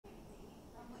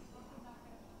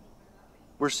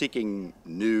We're seeking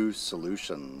new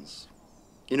solutions,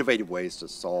 innovative ways to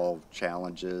solve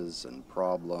challenges and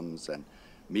problems and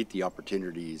meet the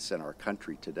opportunities in our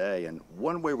country today. And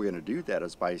one way we're going to do that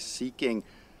is by seeking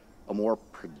a more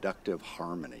productive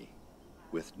harmony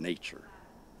with nature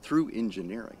through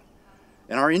engineering.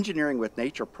 And our Engineering with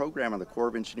Nature program in the Corps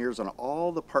of Engineers and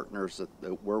all the partners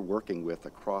that we're working with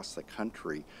across the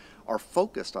country are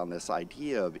focused on this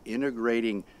idea of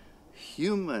integrating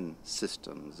human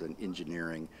systems and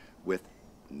engineering with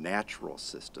natural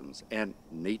systems and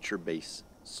nature-based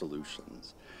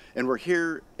solutions. And we're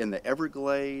here in the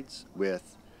Everglades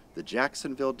with the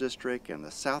Jacksonville District and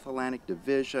the South Atlantic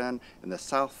Division and the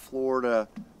South Florida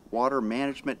Water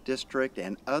Management District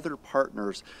and other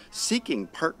partners seeking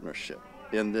partnership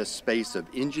in this space of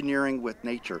engineering with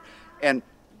nature and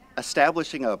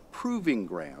establishing a proving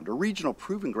ground, a regional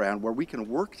proving ground where we can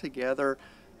work together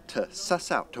to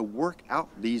suss out, to work out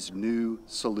these new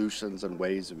solutions and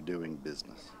ways of doing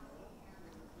business.